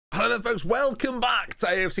Hello there, folks. Welcome back to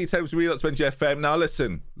AFC Thames with DoctorBenjyFM. Now,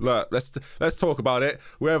 listen, look, let's talk about it.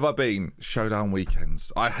 Where have I been? Showdown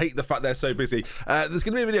weekends. I hate the fact they're so busy. There's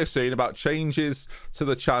going to be a video soon about changes to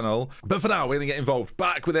the channel, but for now, we're going to get involved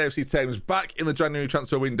back with AFC Thames, back in the January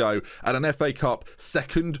transfer window, and an FA Cup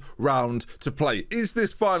second round to play. Is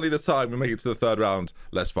this finally the time we make it to the third round?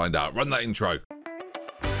 Let's find out. Run that intro.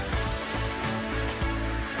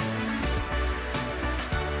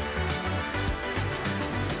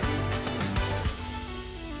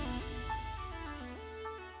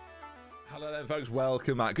 Folks,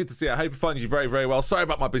 welcome back. Good to see you. I hope it finds you very, very well. Sorry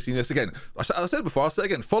about my busyness again. I said before, I'll say it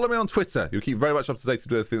again. Follow me on Twitter. You'll keep very much up to date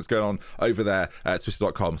with everything that's going on over there at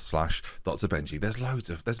twitter.com/DoctorBenjy.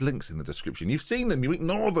 There's links in the description. You've seen them, you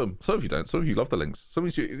ignore them. Some of you don't. Some of you love the links. Some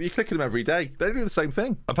of you're clicking them every day. They do the same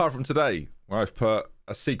thing. Apart from today, where I've put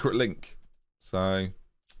a secret link. So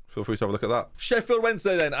feel free to have a look at that. Sheffield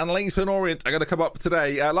Wednesday then, and Leyton Orient are going to come up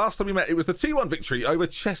today. Last time we met, it was the 2-1 victory over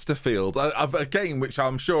Chesterfield, a game which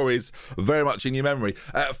I'm sure is very much in your memory.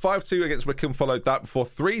 5-2 against Wycombe followed that before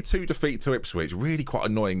 3-2 defeat to Ipswich. Really quite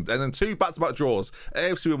annoying. And then 2 back-to-back draws,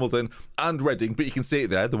 AFC Wimbledon and Reading. But you can see it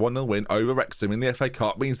there, the 1-0 win over Wrexham in the FA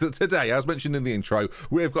Cup means that today, as mentioned in the intro,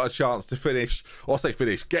 we've got a chance to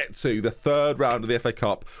get to the third round of the FA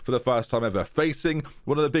Cup for the first time ever, facing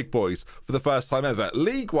one of the big boys for the first time ever.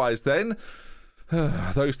 League-wise then,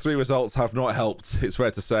 those 3 results have not helped, it's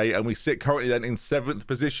fair to say, and we sit currently then in 7th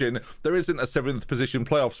position. There isn't a 7th position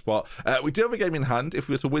playoff spot. We do have a game in hand. If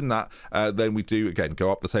we were to win that, then we do, again,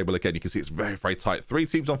 go up the table again. You can see it's very, very tight. 3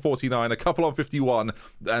 teams on 49, a couple on 51,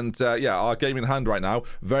 and yeah, our game in hand right now,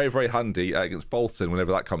 very, very handy against Bolton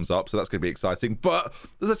whenever that comes up, so that's going to be exciting. But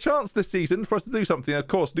there's a chance this season for us to do something. Of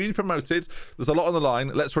course, newly promoted, there's a lot on the line.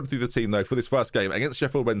 Let's run through the team, though, for this first game against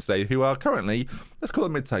Sheffield Wednesday, who are currently, let's call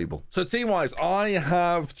them mid-table. So team-wise, I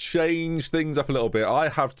have changed things up a little bit. I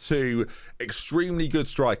have 2 extremely good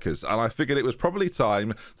strikers, and I figured it was probably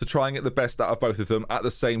time to try and get the best out of both of them at the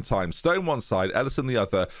same time. Stone one side, Ellison the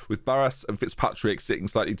other, with Barras and Fitzpatrick sitting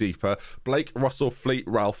slightly deeper, Blake, Russell, Fleet,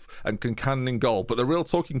 Ralph, and Concannon in goal. But the real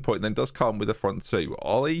talking point then does come with the front 2.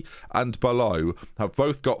 Ollie and Below have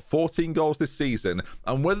both got 14 goals this season,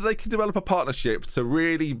 and whether they can develop a partnership to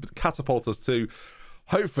really catapult us to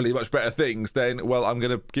hopefully much better things, then, well, I'm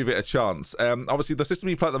going to give it a chance. Obviously, the system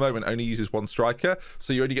you play at the moment only uses 1 striker,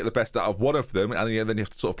 so you only get the best out of one of them, and then you have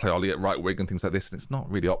to sort of play Ollie at right wing and things like this, and it's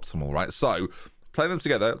not really optimal, right? So playing them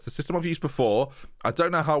together, it's a system I've used before. I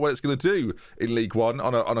don't know how well it's going to do in League One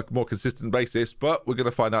on a more consistent basis, but we're going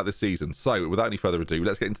to find out this season. So without any further ado,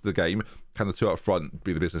 let's get into the game. Can the 2 up front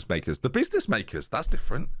be the business makers? The business makers, that's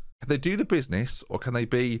different. Can they do the business, or can they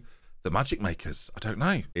be the magic makers? I don't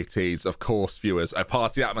know. It is, of course, viewers, a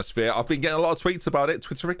party atmosphere. I've been getting a lot of tweets about it.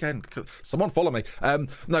 Twitter again. Someone follow me. No,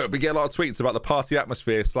 I've been getting a lot of tweets about the party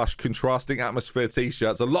atmosphere / contrasting atmosphere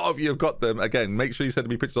t-shirts. A lot of you have got them. Again, make sure you send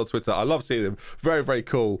me pictures on Twitter. I love seeing them. Very, very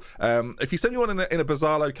cool. If you send me one in a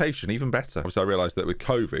bizarre location, even better. Obviously, I realised that with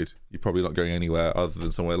COVID, you're probably not going anywhere other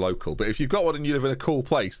than somewhere local. But if you've got one and you live in a cool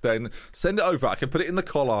place, then send it over. I can put it in the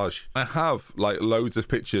collage. I have like loads of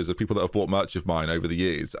pictures of people that have bought merch of mine over the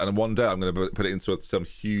years, and one day I'm going to put it into some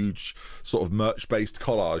huge sort of merch-based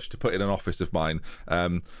collage to put in an office of mine.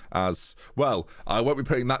 As well, I won't be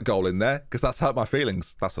putting that goal in there because that's hurt my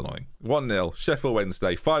feelings. That's annoying. 1-0, Sheffield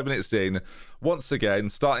Wednesday, 5 minutes in. Once again,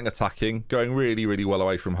 starting attacking, going really, really well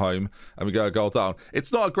away from home, and we go a goal down.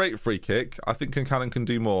 It's not a great free kick. I think Concannon can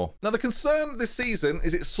do more. Now, the concern this season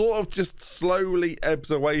is it sort of just slowly ebbs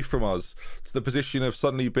away from us to the position of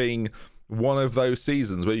suddenly being one of those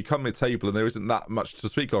seasons where you come mid-table and there isn't that much to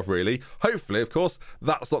speak of, really. Hopefully, of course,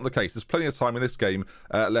 that's not the case. There's plenty of time in this game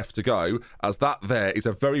left to go, as that there is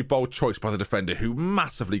a very bold choice by the defender who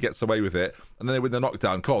massively gets away with it, and then they win the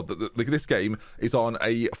knockdown. God, this game is on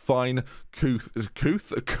a fine-tooth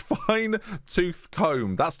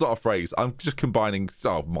comb. That's not a phrase. I'm just combining.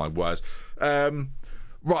 Oh, my word.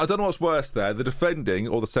 Right, I don't know what's worse there, the defending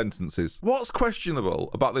or the sentences. What's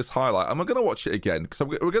questionable about this highlight? And we're going to watch it again, because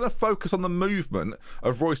we're going to focus on the movement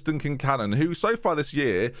of Royston Concannon, who so far this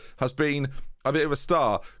year has been a bit of a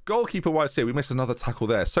star. Goalkeeper-wise here, we missed another tackle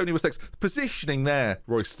there. Sony was next. Positioning there,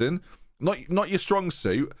 Royston. Not your strong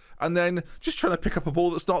suit, and then just trying to pick up a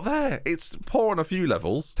ball that's not there. It's poor on a few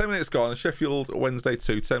levels. 10 minutes gone, Sheffield Wednesday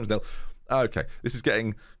 2, Thames 0. Okay, this is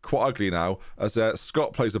getting quite ugly now as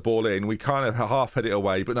Scott plays the ball in. We kind of half head it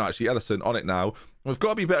away, but no, actually Ellison on it now. We've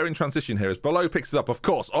got to be better in transition here as Below picks it up. Of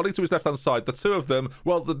course, Ollie to his left-hand side. The 2 of them,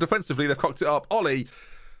 well, defensively, they've cocked it up. Ollie,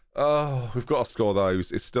 oh, we've got to score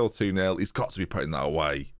those. It's still 2-0. He's got to be putting that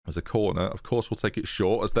away. As a corner, of course, we'll take it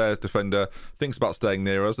short as their defender thinks about staying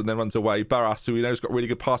near us and then runs away. Barras, who we know has got really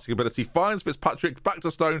good passing ability, finds Fitzpatrick, back to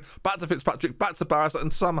Stone, back to Fitzpatrick, back to Barras,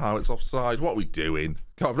 and somehow it's offside. What are we doing?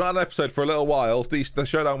 God, I've not had an episode for a little while. The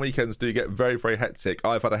showdown weekends do get very, very hectic.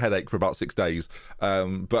 I've had a headache for about 6 days,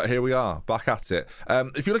 but here we are, back at it.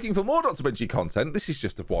 If you're looking for more Dr. Benji content, this is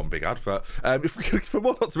just one big advert. If you're looking for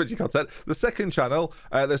more Dr. Benji content, the second channel,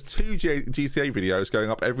 there's 2 GTA videos going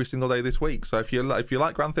up every single day this week. So if you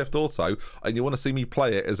like Grand Theft Auto and you want to see me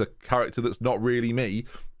play it as a character that's not really me,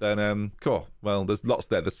 then cool. Well, there's lots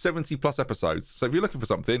there. There's 70+ episodes. So if you're looking for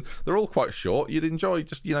something, they're all quite short. You'd enjoy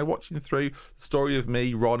just, watching through the story of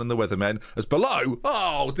me, Ron, and the Weathermen. As below,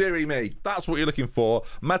 oh, dearie me, that's what you're looking for.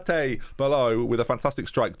 Mate below with a fantastic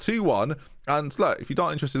strike, 2-1. And look, if you're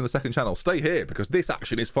not interested in the second channel, stay here because this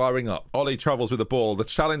action is firing up. Ollie travels with the ball. The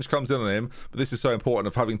challenge comes in on him, but this is so important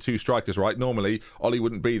of having 2 strikers, right? Normally, Ollie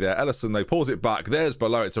wouldn't be there. Ellison, they pulls it back. There's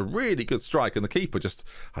below. It's a really good strike, and the keeper just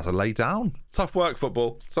has a lay down. Tough work,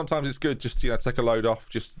 football. Sometimes it's good just to take a load off,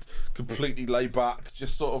 just completely lay back,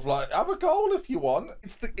 just sort of like have a goal if you want.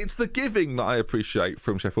 It's the giving that I appreciate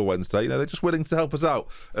from Sheffield Wednesday. They're just willing to help us out.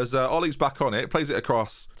 As Ollie's back on it, plays it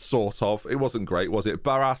across, sort of. It wasn't great, was it?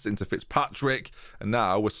 Barras into Fitzpatrick, and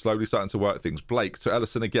now we're slowly starting to work things. Blake to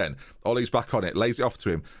Ellison again. Ollie's back on it, lays it off to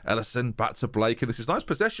him. Ellison back to Blake, and this is nice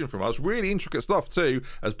possession from us. Really intricate stuff too.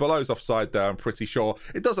 As Below's offside there, I'm pretty sure.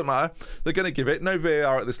 It doesn't matter. They're going to give it. No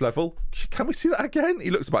VAR at this level. Can we see that again? He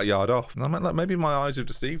looks about a yard off. And I mean, like, maybe my eyes have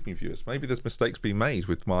deceived me, viewers. Maybe there's mistakes being made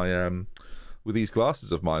with my with these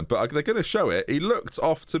glasses of mine. But they're going to show it. He looked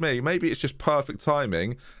off to me. Maybe it's just perfect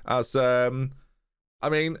timing. As I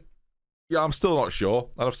mean, yeah, I'm still not sure.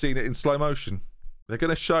 And I've seen it in slow motion. They're going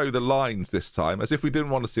to show the lines this time, as if we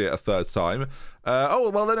didn't want to see it a third time. Oh,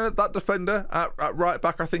 well, then that defender at right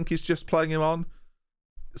back, I think, is just playing him on.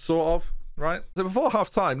 Sort of, right? So before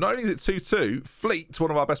half-time, not only is it 2-2, Fleet,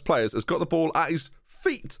 one of our best players, has got the ball at his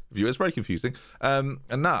feet. Viewers, very confusing. And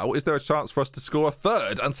now, is there a chance for us to score a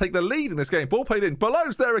third and take the lead in this game? Ball played in.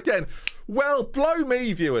 Below's there again. Well, blow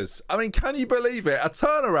me, viewers. I mean, can you believe it? A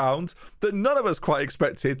turnaround that none of us quite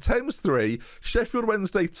expected. Thames 3, Sheffield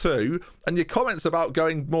Wednesday 2, and your comments about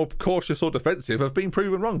going more cautious or defensive have been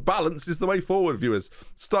proven wrong. Balance is the way forward, viewers.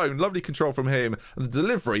 Stone, lovely control from him, and the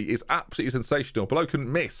delivery is absolutely sensational. Below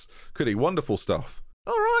couldn't miss, could he? Wonderful stuff.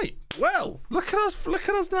 All right, well, look at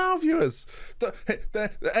us now, viewers. There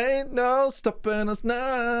ain't no stopping us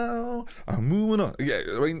now. I'm moving on. Yeah,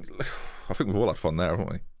 I mean, I think we've all had fun there, haven't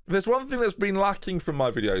we? There's one thing that's been lacking from my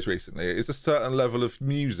videos recently is a certain level of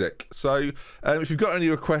music. So if you've got any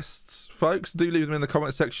requests, folks, do leave them in the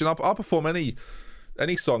comment section. I'll perform any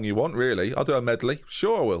song you want, really. I'll do a medley.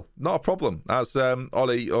 Sure I will. Not a problem. As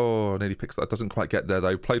Ollie, oh, nearly picks that. Doesn't quite get there,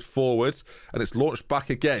 though. Played forwards, and it's launched back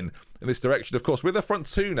again in this direction. Of course, with the front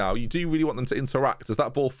 2 now, you do really want them to interact. As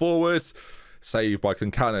that ball forwards, saved by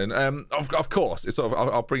Canon. Of course, it's sort of,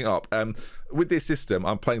 I'll bring it up. With this system,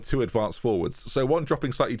 I'm playing 2 advanced forwards. So one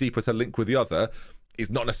dropping slightly deeper to link with the other is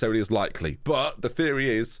not necessarily as likely, but the theory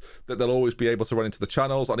is that they'll always be able to run into the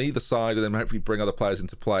channels on either side and then hopefully bring other players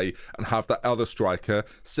into play and have that other striker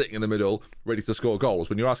sitting in the middle ready to score goals.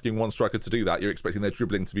 When you're asking one striker to do that, you're expecting their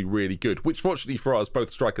dribbling to be really good, which fortunately for us,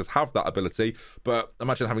 both strikers have that ability, but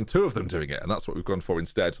imagine having 2 of them doing it, and that's what we've gone for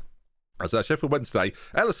instead. As Sheffield Wednesday,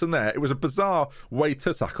 Ellison there, it was a bizarre way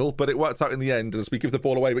to tackle, but it worked out in the end as we give the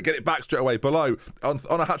ball away, but get it back straight away. Below, on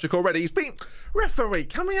a hat-trick already. He's been... Referee,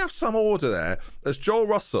 can we have some order there? As Joel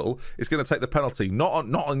Russell is going to take the penalty. Not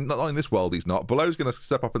in this world, he's not. Below's going to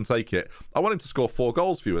step up and take it. I want him to score 4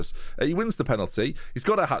 goals, viewers. He wins the penalty. He's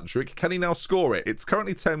got a hat-trick. Can he now score it? It's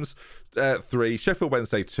currently Thames 3, Sheffield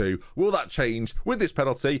Wednesday 2. Will that change with this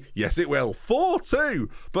penalty? Yes, it will.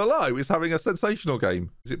 4-2. Below is having a sensational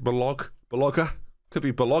game. Is it Blogger? Could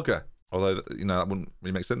be Blogger. Although, that wouldn't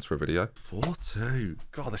really make sense for a video. 4-2.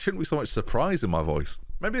 God, there shouldn't be so much surprise in my voice.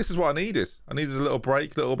 Maybe this is what I needed. I needed a little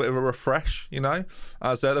break, a little bit of a refresh,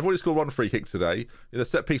 As they've already scored 1 free kick today. The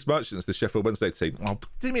set-piece merchants, the Sheffield Wednesday team. Oh,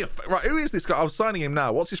 do me a right, who is this guy? I'm signing him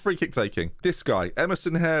now. What's his free kick taking? This guy,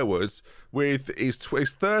 Emerson Harewood, with his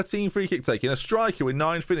 13 free kick taking, a striker with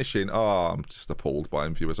 9 finishing. Oh, I'm just appalled by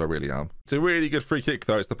him, viewers. I really am. It's a really good free kick,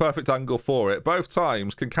 though. It's the perfect angle for it. Both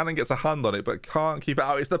times, Cannon gets a hand on it, but can't keep it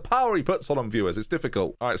out. It's the power he puts on viewers. It's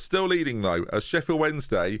difficult. All right, still leading, though, as Sheffield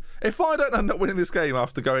Wednesday. If I don't end up winning this game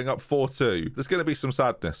after going up 4-2, there's going to be some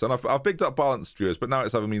sadness. And I've bigged up balanced, viewers, but now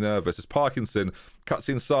it's having me nervous. As Parkinson cuts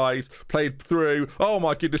inside, played through. Oh,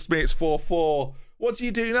 my goodness me, it's 4-4. What do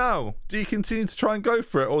you do now? Do you continue to try and go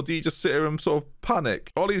for it, or do you just sit here and sort of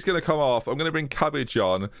panic? Ollie's going to come off. I'm going to bring Cabbage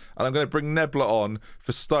on, and I'm going to bring Nebula on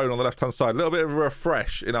for Stone on the left-hand side. A little bit of a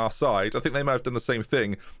refresh in our side. I think they may have done the same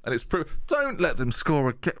thing, and it's don't let them score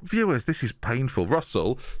again. Viewers, this is painful.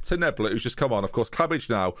 Russell to Nebula, who's just come on. Of course, Cabbage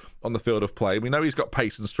now on the field of play. We know he's got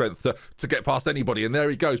pace and strength to get past anybody, and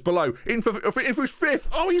there he goes below. In for his fifth.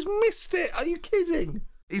 Oh, he's missed it. Are you kidding?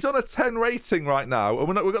 He's on a 10 rating right now, and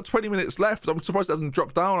we've got 20 minutes left. I'm surprised it hasn't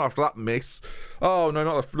dropped down after that miss. Oh, no,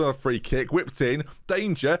 not a free kick. Whipped in.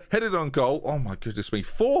 Danger. Headed on goal. Oh, my goodness me.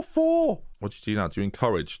 4-4. What do you do now? Do you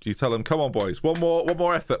encourage? Do you tell them, come on, boys, one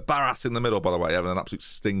more effort? Barras in the middle, by the way, having an absolute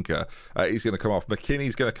stinker. He's going to come off.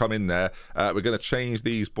 McKinney's going to come in there. We're going to change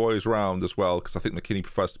these boys round as well, because I think McKinney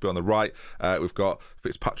prefers to be on the right. We've got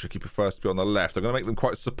Fitzpatrick, he prefers to be on the left. I'm going to make them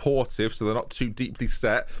quite supportive, so they're not too deeply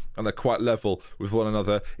set, and they're quite level with one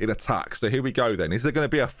another in attack. So here we go then. Is there going to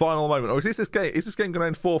be a final moment, or is this game going to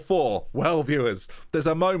end 4-4? Well, viewers, there's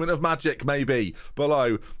a moment of magic maybe.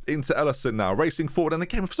 Below into Ellison now, racing forward, and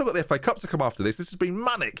again, we've still got the FA Cup to come after this. This has been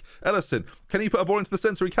manic. Ellison, can he put a ball into the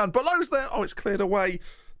centre? He can. Below's there. Oh, it's cleared away.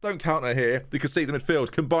 Don't counter here. You can see the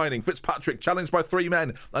midfield combining. Fitzpatrick challenged by 3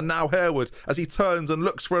 men, and now Harewood as he turns and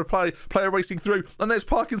looks for a player racing through, and there's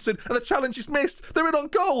Parkinson, and the challenge is missed. They're in on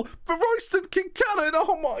goal, but Royston Kincannon.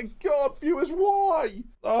 Oh my God, viewers, why?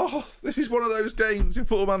 Oh, this is one of those games in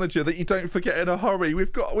Football Manager that you don't forget in a hurry.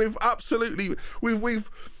 We've bottled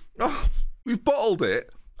it.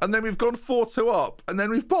 And then we've gone 4-2 up, and then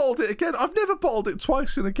we've bottled it again. I've never bottled it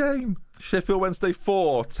twice in a game. Sheffield Wednesday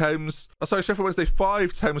 4, Thames. Oh, sorry, Sheffield Wednesday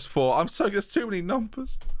 5, Thames 4. I'm sorry, there's too many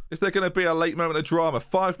numbers. Is there going to be a late moment of drama?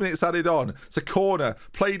 5 minutes added on. It's a corner,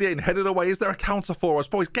 played in, headed away. Is there a counter for us?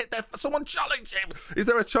 Boys, get there. Someone challenge him. Is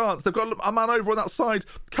there a chance? They've got a man over on that side.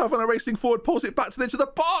 Kavanagh racing forward, pulls it back to the edge of the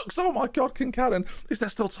box. Oh my God, Kincannon. Is there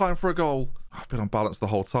still time for a goal? I've been on balance the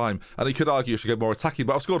whole time. And he could argue I should get more attacking,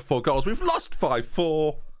 but I've scored 4 goals. We've lost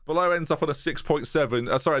 5-4. Below ends up on a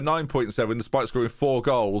 9.7, despite scoring 4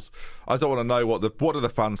 goals. I don't want to know what do the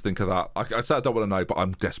fans think of that. I say I don't want to know, but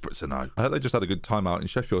I'm desperate to know. I hope they just had a good time out in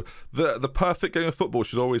Sheffield. The perfect game of football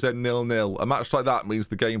should always end 0-0. A match like that means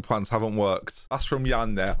the game plans haven't worked. That's from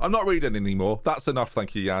Jan there. I'm not reading anymore. That's enough,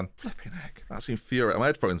 thank you, Jan. Flipping heck. That's infuriating. My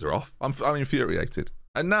headphones are off. I'm infuriated.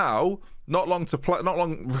 And now, not long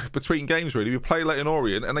between games really. We play Leyton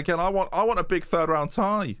Orient, and again, I want a big 3rd round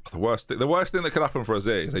tie. The worst thing that could happen for us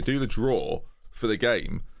is they do the draw for the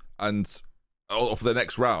game and for the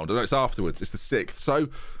next round. I know it's afterwards. It's the 6th. So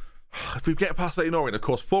if we get past Leyton Orient, of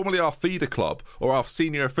course, formerly our feeder club or our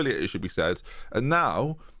senior affiliate, it should be said, and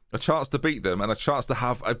now a chance to beat them and a chance to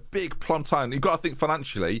have a big plum time. You've got to think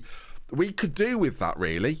financially. We could do with that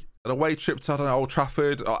really. An away trip to, I don't know, Old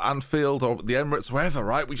Trafford or Anfield or the Emirates, wherever,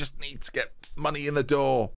 right? We just need to get money in the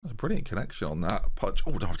door. That's a brilliant connection on that punch.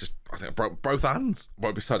 Oh, no, I think I broke both hands.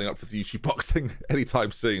 Won't be signing up for the YouTube boxing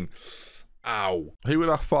anytime soon. Ow. Who would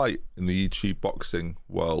I fight in the YouTube boxing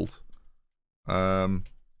world? Good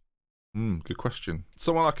question.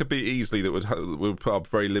 Someone I could beat easily that would put up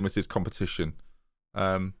very limited competition.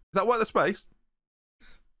 Is that worth the space?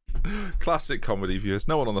 Classic comedy, viewers.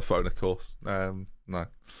 No one on the phone, of course. No.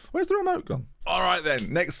 Where's the remote gone? All right,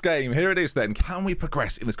 then. Next game. Here it is, then. Can we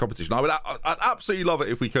progress in this competition? I'd absolutely love it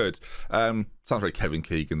if we could. Sounds very Kevin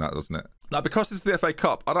Keegan, that, doesn't it? Now, because this is the FA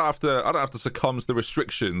Cup, I don't have to succumb to the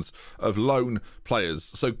restrictions of loan players.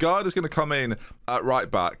 So Gardner's going to come in at right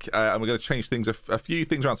back, and we're going to change things, a few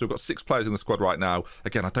things around. So we've got 6 players in the squad right now.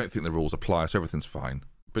 Again, I don't think the rules apply, so everything's fine.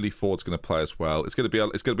 Billy Ford's going to play as well. It's going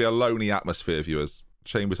to be a lonely atmosphere, viewers.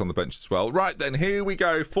 Chambers on the bench as well. Right then, here we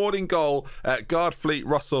go. Ford in goal. Guardfleet,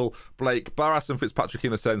 Russell, Blake, Barras and Fitzpatrick in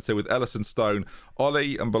the centre with Ellison, Stone,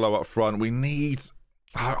 Ollie and Below up front. We need...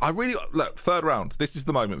 Look, 3rd round. This is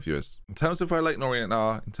the moment, viewers. In terms of where Leyton Orient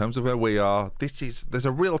are, in terms of where we are, there's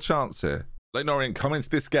a real chance here. Leyton Orient come into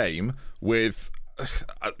this game with...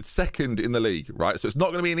 2nd in the league, right? So it's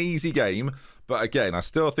not going to be an easy game, but again, I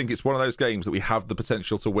still think it's one of those games that we have the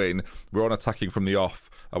potential to win. We're on attacking from the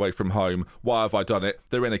off, away from home. Why have I done it?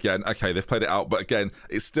 They're in again. Okay, they've played it out, but again,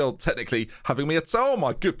 it's still technically having me. Oh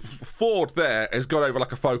my good, Ford there has got over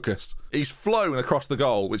like a focus. He's flown across the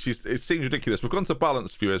goal, which is, it seems ridiculous. We've gone to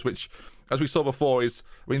balance, viewers, which, as we saw before, is,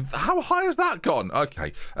 I mean, how high has that gone?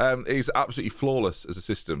 Okay, he's absolutely flawless as a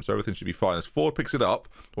system, so everything should be fine. As Ford picks it up,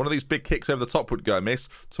 one of these big kicks over the top would go miss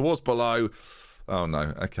towards Below. Oh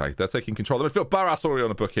no, okay, they're taking control. The midfield, Barras already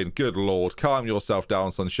on a booking. Good lord, calm yourself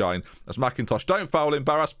down, sunshine. That's McIntosh. Don't foul him,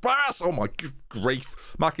 Barras. Barras! Oh my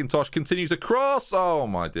grief. McIntosh continues to cross. Oh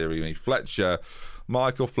my dearie me. Fletcher.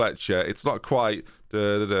 Michael Fletcher. It's not quite.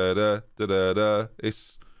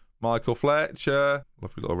 It's Michael Fletcher.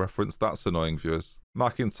 Lovely little reference. That's annoying, viewers.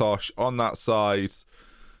 Macintosh on that side.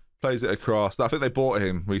 Plays it across. I think they bought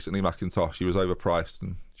him recently, Macintosh. He was overpriced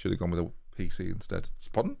and should have gone with a PC instead.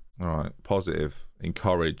 Pardon? All right. Positive.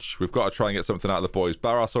 Encourage. We've got to try and get something out of the boys.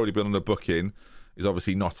 Barras already been on a booking. Is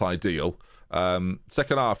obviously not ideal.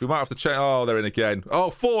 Second half, we might have to change. Oh, they're in again. Oh,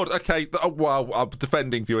 Ford. Okay. Oh, wow. I'm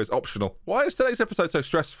defending, viewers. Optional. Why is today's episode so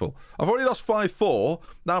stressful? I've already lost 5-4.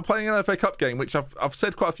 Now I'm playing an FA Cup game, which I've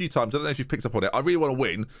said quite a few times. I don't know if you've picked up on it. I really want to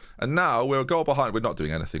win. And now we're a goal behind. We're not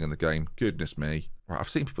doing anything in the game. Goodness me. Right, I've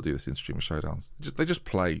seen people do this in streamer showdowns. They just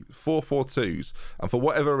play 4-4-2s. And for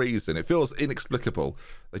whatever reason, it feels inexplicable.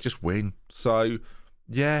 They just win. So...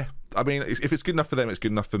 yeah, I mean, if it's good enough for them, it's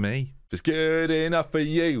good enough for me. If it's good enough for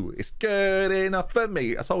you, it's good enough for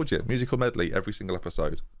me. I told you, musical medley every single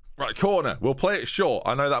episode. Right, corner. We'll play it short.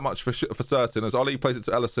 I know that much for certain. As Ollie plays it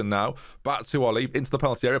to Ellison now. Back to Ollie, into the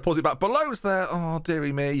penalty area. Pulls it back. Below's there. Oh,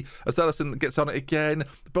 dearie me. As Ellison gets on it again.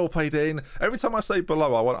 The ball played in. Every time I say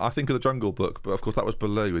Below, I think of the Jungle Book. But, of course, that was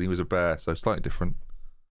Below and he was a bear. So, slightly different.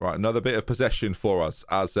 Right, another bit of possession for us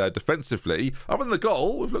as defensively, other than the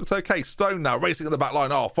goal, we've looked okay. Stone now racing in the back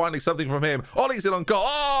line. Oh, finally something from him. Ollie's in on goal.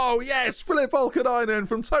 Oh, yes, Philip Olkanainen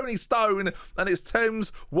from Tony Stone. And it's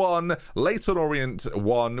Thames 1, Leyton Orient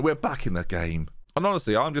 1. We're back in the game. And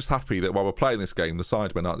honestly, I'm just happy that while we're playing this game, the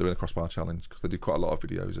Sidemen aren't doing a crossbar challenge because they do quite a lot of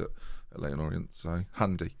videos at Leyton Orient, so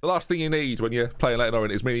handy. The last thing you need when you're playing Leyton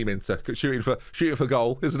Orient is Mini Minter shooting for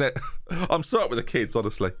goal, isn't it? I'm so up with the kids,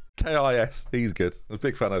 honestly. KIS, he's good. I'm a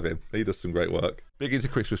big fan of him. He does some great work. Big into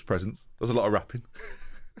Christmas presents. Does a lot of rapping.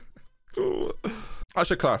 I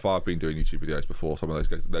should clarify, I've been doing YouTube videos before some of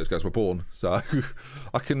those guys were born, so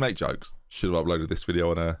I can make jokes. Should have uploaded this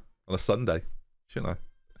video on a Sunday, shouldn't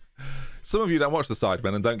I? Some of you don't watch the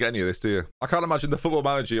Sidemen and don't get any of this, do you? I can't imagine the Football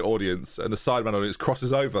Manager audience and the Sidemen audience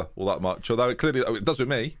crosses over all that much, although it clearly it does with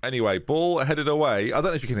me. Anyway, ball headed away. I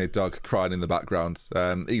don't know if you can hear Doug crying in the background.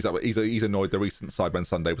 He's annoyed the recent Sidemen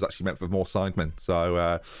Sunday was actually meant for more Sidemen.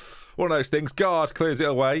 So, one of those things. Guard clears it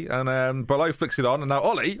away and Below flicks it on. And now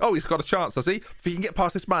Ollie, oh, he's got a chance, does he? If he can get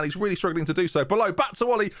past this man, he's really struggling to do so. Below, back to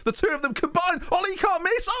Ollie. The two of them combine. Ollie can't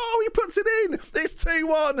miss. Oh, he puts it in. It's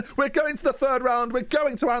 2-1. We're going to the third round. We're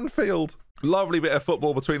going to Anfield. Lovely bit of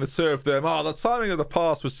football between the two of them. Oh, the timing of the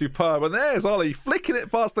pass was superb. And there's Ollie flicking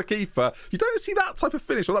it past the keeper. You don't see that type of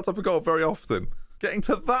finish or that type of goal very often. Getting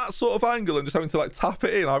to that sort of angle and just having to like tap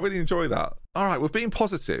it in. I really enjoy that. All right, we've been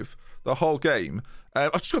positive the whole game.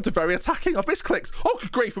 I've just gone to very attacking. I've misclicked. Oh,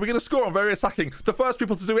 good grief. Are we going to score on very attacking? The first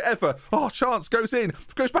people to do it ever. Oh, chance goes in.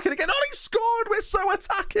 Goes back in again. Ollie scored. We're so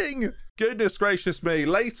attacking. Goodness gracious me.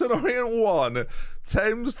 Leyton Orient 1.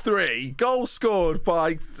 Thames 3. Goal scored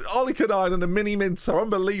by Ollie Canine and a Mini Minter.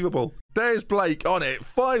 Unbelievable. There's Blake on it.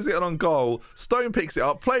 Fires it on goal. Stone picks it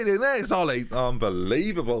up. Played in. There's Ollie.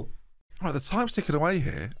 Unbelievable. Right, the time's ticking away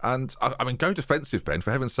here, and I mean, go defensive, Ben,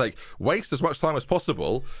 for heaven's sake. Waste as much time as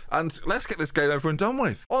possible, and let's get this game over and done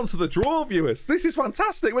with. On to the draw, viewers. This is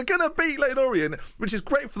fantastic. We're going to beat Leyton Orient, which is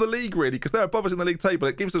great for the league, really, because they're above us in the league table.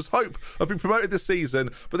 It gives us hope of being promoted this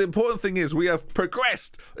season, but the important thing is we have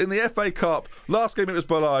progressed in the FA Cup. Last game it was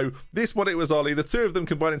Below. This one it was Ollie. The two of them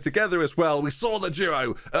combining together as well. We saw the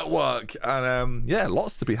duo at work, and yeah,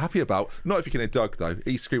 lots to be happy about. Not if you can hear Doug, though.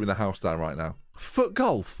 He's screaming the house down right now. Foot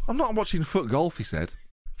golf. I'm not watching foot golf, he said.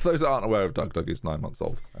 For those that aren't aware of Doug, Doug is 9 months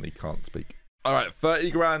old and he can't speak. All right, 30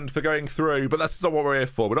 grand for going through, but that's not what we're here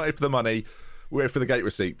for. We're not here for the money. We're here for the gate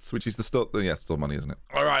receipts, which is still money, isn't it?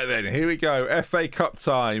 All right, then, here we go. FA Cup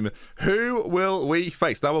time. Who will we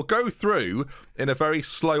face? Now, we'll go through in a very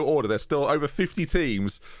slow order. There's still over 50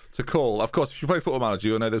 teams to call. Of course, if you play Football Manager,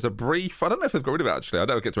 you'll know there's a brief... I don't know if they've got rid of it, actually. I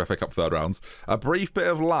never get to FA Cup third rounds. A brief bit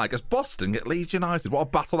of lag as Boston get Leeds United. What a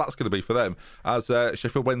battle that's going to be for them. As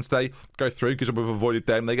Sheffield Wednesday go through. Good job we've avoided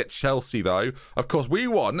them. They get Chelsea, though. Of course, we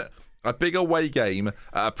won... a big away game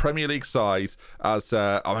at a Premier League side. As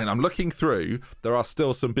I mean, I'm looking through. There are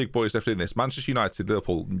still some big boys left in this. Manchester United,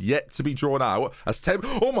 Liverpool, yet to be drawn out. As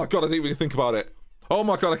oh my God, I didn't even think about it. Oh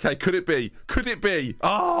my God, okay, could it be? Could it be?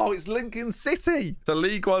 Oh, it's Lincoln City. The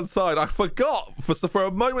League One side. I forgot. For a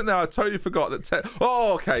moment there, I totally forgot that.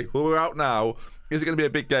 Oh, okay. Well, we're out now. Is it going to be a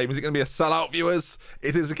big game? Is it going to be a sellout, viewers?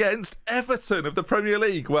 It is against Everton of the Premier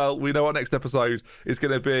League. Well, we know our next episode is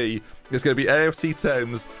going to be. It's going to be AFC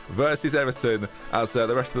Thames versus Everton as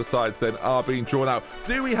the rest of the sides then are being drawn out.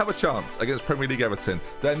 Do we have a chance against Premier League Everton?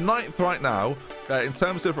 They're 9th right now. In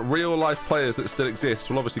terms of real-life players that still exist,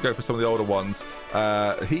 we'll obviously go for some of the older ones.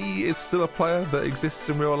 He is still a player that exists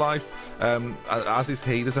in real life, as is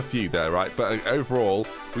he. There's a few there, right? But overall,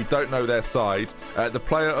 we don't know their side. The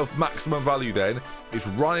player of maximum value then is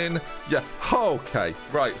Ryan. Yeah, okay.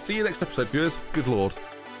 Right, see you next episode, viewers. Good Lord.